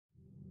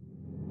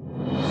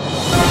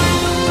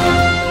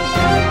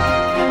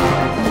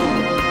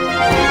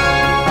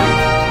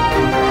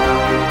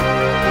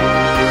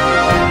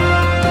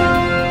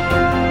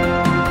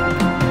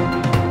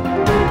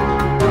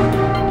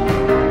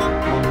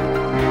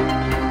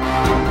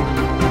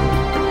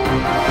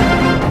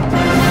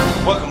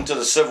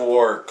the Civil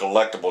War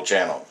Collectible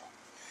channel.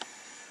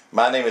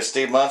 My name is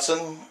Steve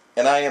Munson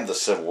and I am the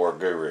Civil War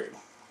Guru.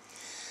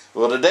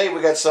 Well, today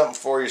we got something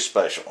for you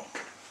special.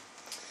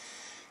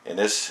 And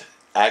this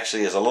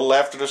actually is a little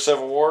after the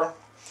Civil War.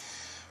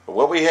 But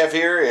what we have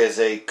here is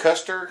a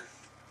Custer,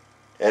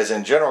 as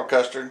in General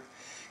Custer,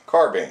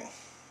 carbine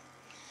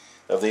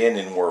of the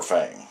Indian War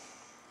fame.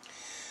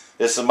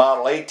 This is a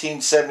model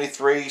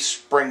 1873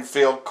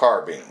 Springfield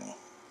carbine.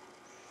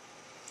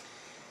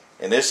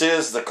 And this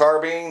is the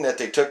carbine that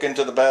they took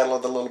into the Battle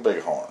of the Little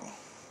Bighorn.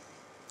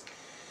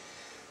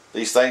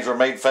 These things were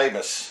made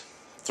famous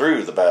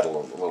through the Battle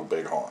of the Little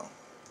Bighorn.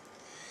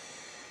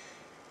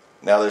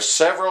 Now there's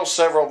several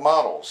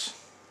models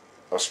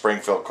of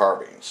Springfield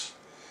carbines,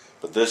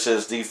 but this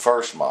is the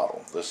first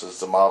model. This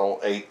is the model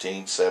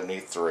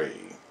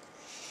 1873.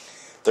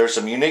 There's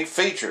some unique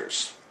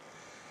features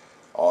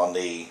on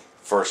the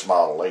first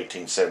model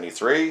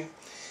 1873,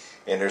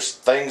 and there's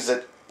things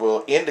that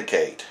will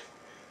indicate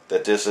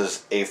that this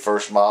is a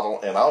first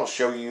model, and I'll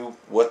show you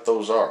what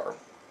those are.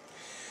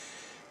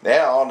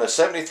 Now on the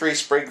 73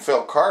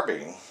 Springfield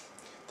carbine,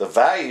 the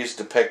values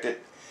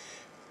depicted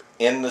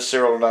in the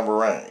serial number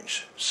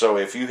range. So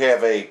if you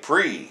have a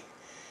pre-July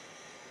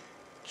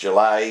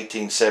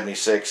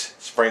 1876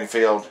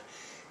 Springfield,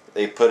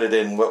 they put it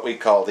in what we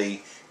call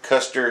the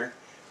Custer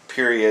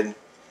period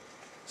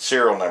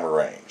serial number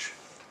range.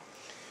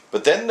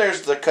 But then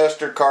there's the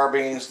Custer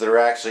carbines that are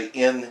actually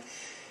in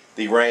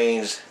the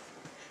range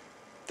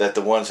that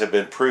the ones have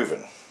been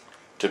proven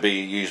to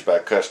be used by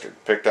Custer.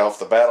 Picked off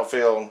the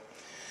battlefield,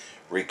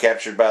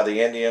 recaptured by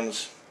the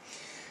Indians,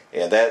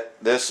 and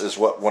this is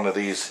what one of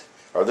these,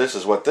 or this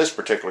is what this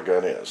particular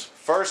gun is.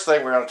 First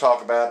thing we're going to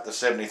talk about, the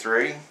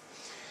 73,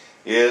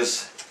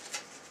 is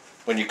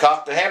when you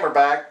cock the hammer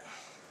back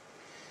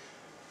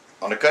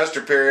on the Custer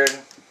period,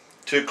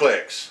 2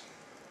 clicks.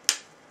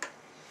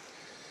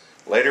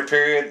 Later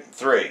period,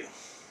 3.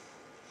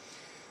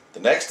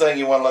 The next thing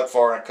you want to look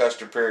for in a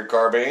Custer period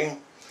carbine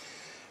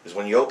is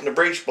when you open the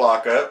breech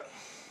block up,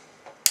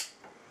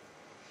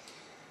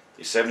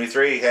 the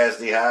 73 has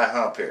the high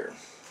hump here,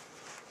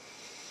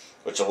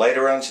 which the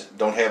later ones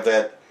don't have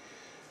that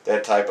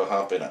type of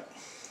hump in it.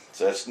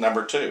 So that's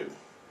number 2.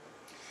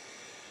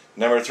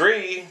 Number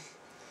 3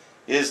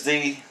 is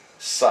the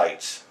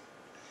sights.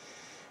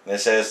 And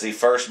this has the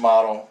first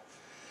model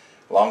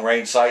long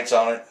range sights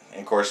on it,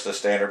 and of course the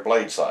standard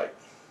blade sight.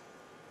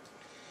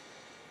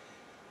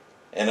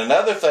 And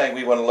another thing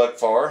we want to look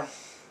for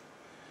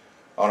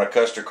on a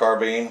Custer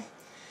carbine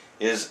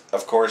is,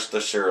 of course, the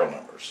serial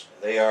numbers.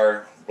 They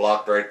are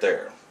blocked right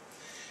there.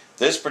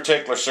 This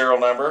particular serial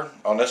number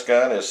on this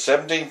gun is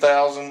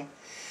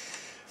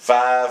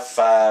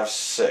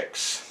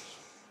 17,556.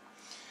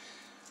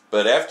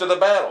 But after the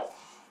battle,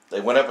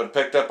 they went up and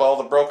picked up all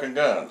the broken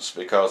guns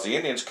because the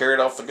Indians carried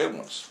off the good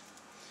ones.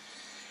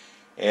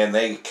 And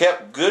they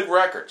kept good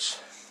records.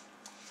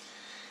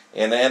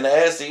 And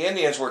as the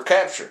Indians were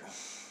captured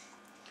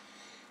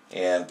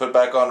and put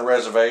back on the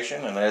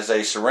reservation, and as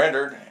they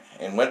surrendered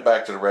and went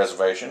back to the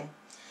reservation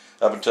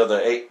up until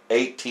the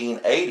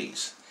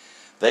 1880s,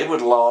 they would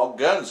log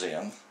guns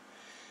in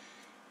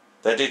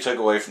that they took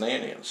away from the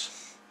Indians.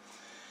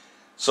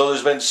 So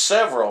there's been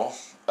several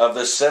of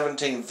this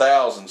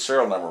 17,000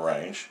 serial number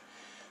range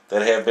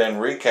that have been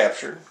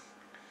recaptured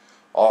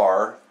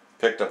or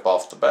picked up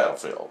off the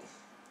battlefield.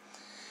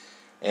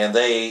 And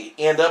they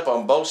end up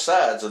on both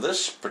sides of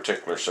this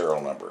particular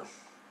serial number.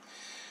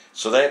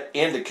 So that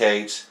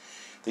indicates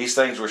these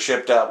things were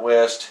shipped out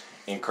west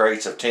in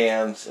crates of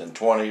 10s and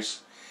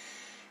 20s.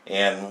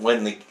 And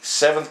when the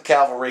 7th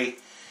Cavalry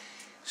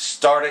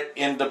started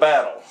into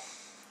battle,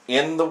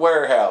 in the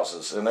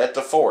warehouses and at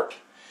the fort,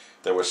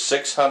 there were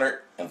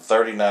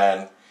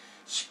 639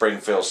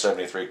 Springfield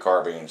 73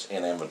 carbines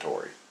in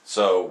inventory.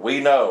 So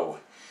we know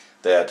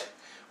that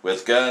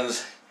with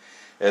guns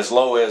as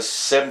low as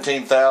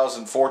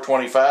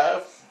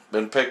 17,425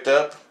 been picked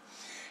up,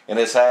 and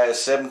as high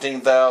as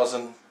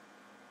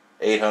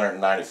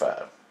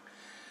 17,895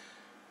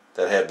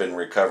 that had been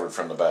recovered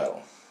from the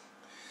battle.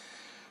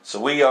 So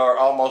we are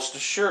almost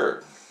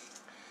assured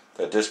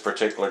that this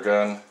particular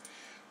gun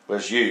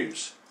was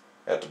used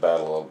at the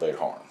Battle of the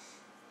Bighorn.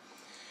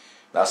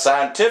 Now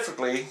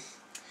scientifically,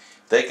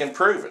 they can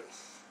prove it.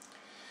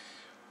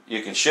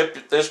 You can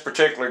ship this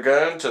particular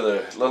gun to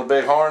the Little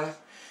Bighorn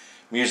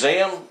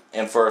Museum,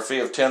 and for a fee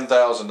of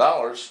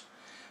 $10,000,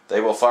 they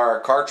will fire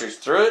a cartridge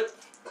through it.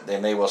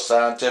 Then they will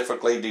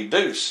scientifically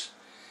deduce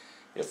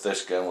if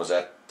this gun was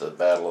at the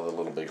Battle of the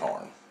Little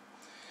Bighorn.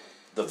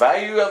 The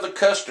value of the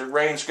Custer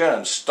range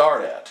guns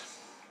start at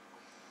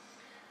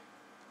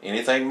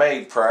anything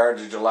made prior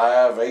to July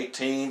of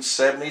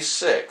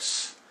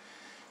 1876.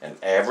 An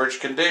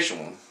average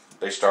condition,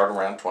 they start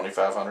around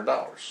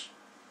 $2,500.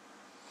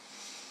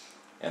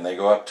 And they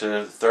go up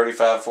to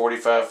 $3,500,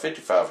 $4,500,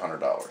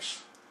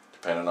 $5,500,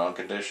 depending on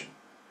condition.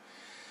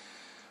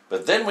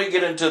 But then we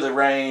get into the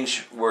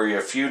range where you're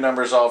a few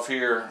numbers off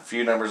here, a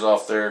few numbers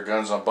off there,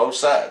 guns on both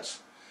sides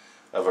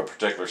of a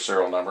particular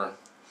serial number.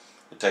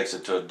 It takes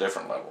it to a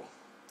different level.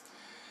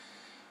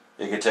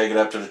 it could take it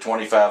up to the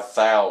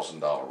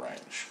 $25,000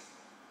 range.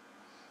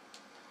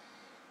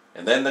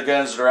 And then the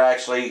guns that are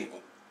actually,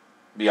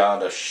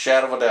 beyond a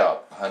shadow of a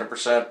doubt,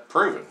 100%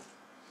 proven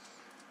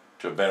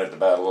to have been at the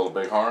Battle of the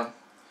Bighorn,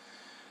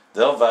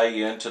 they'll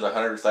value into the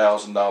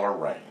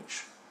 $100,000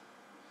 range.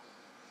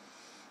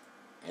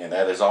 And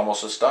that is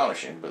almost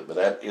astonishing, but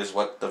that is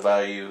what the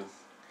value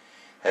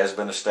has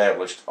been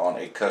established on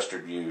a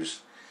Custer used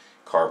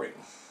carbine.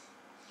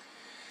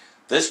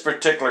 This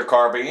particular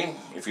carbine,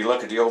 if you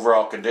look at the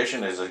overall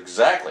condition, is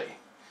exactly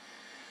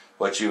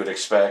what you would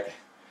expect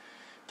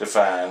to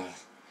find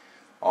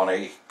on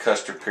a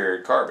Custer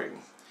period carbine.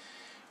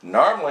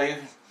 Normally,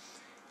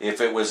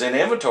 if it was in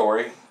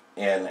inventory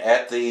and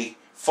at the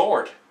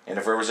fort, and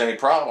if there was any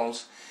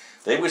problems,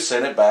 they would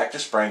send it back to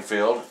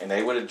Springfield and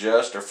they would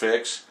adjust or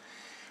fix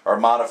or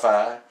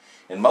modify.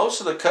 And most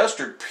of the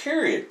Custer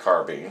period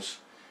carbines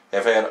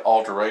have had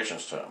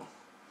alterations to them.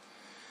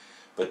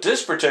 But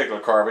this particular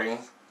carbine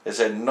has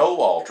had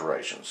no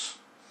alterations,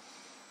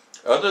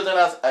 other than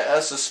I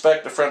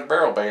suspect the front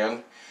barrel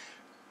band,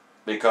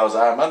 because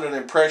I'm under the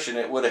impression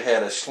it would have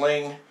had a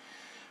sling,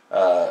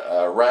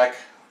 a rack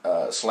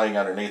sling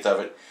underneath of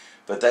it,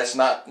 but that's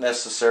not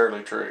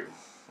necessarily true.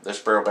 This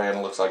barrel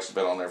band looks like it's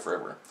been on there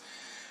forever.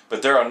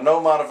 But there are no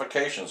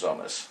modifications on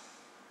this.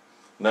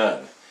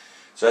 None.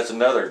 So that's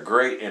another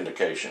great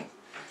indication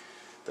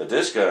that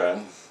this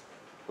gun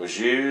was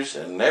used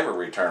and never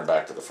returned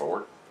back to the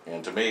fort.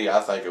 And to me,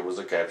 I think it was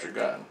a captured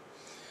gun.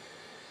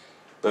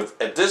 But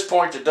at this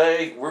point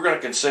today, we're going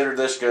to consider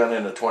this gun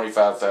in the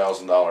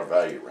 $25,000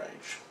 value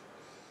range.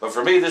 But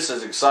for me, this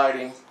is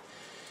exciting.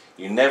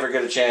 You never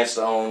get a chance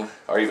to own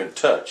or even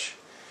touch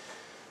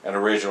an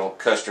original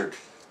Custer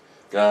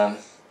gun.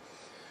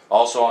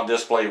 Also on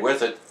display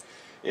with it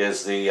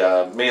is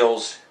the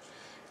Mills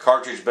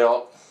cartridge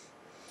belt.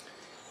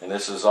 And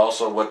this is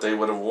also what they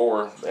would have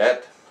wore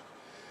at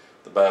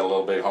the Battle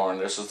of the Bighorn.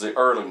 This is the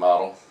early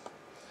model.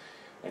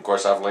 And of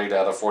course, I've laid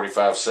out a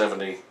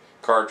 4570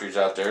 cartridge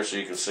out there so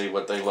you can see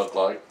what they look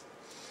like.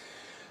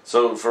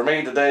 So for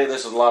me today,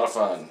 this is a lot of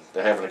fun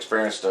to have an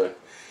experience to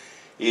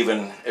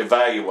even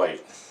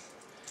evaluate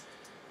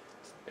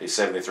a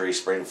 73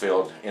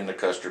 Springfield in the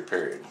Custer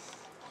period.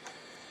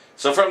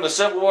 So from the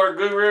Civil War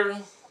Guru,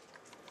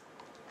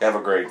 have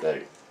a great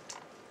day.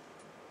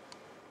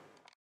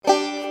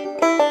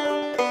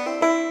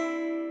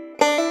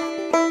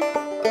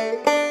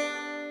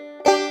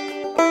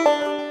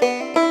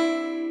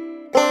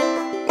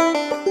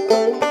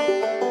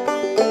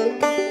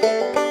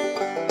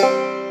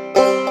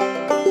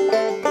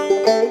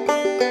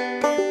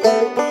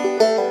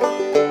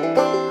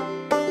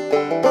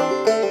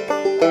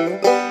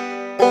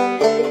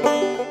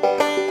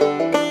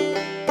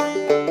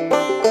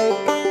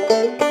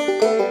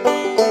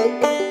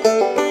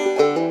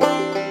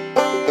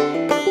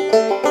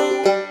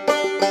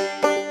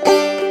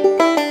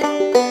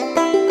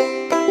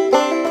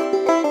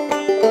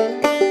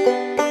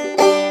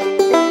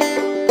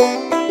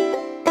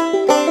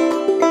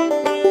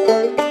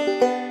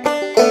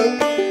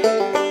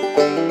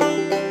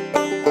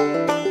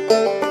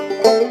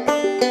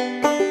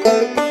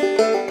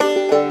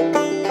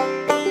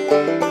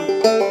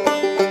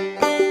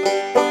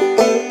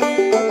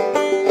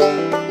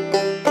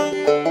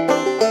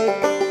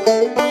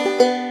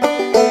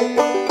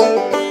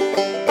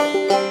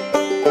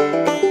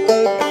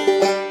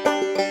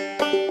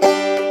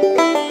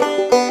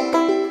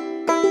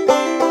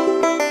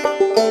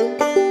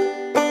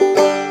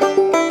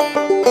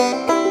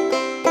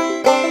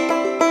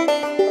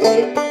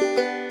 Thank you.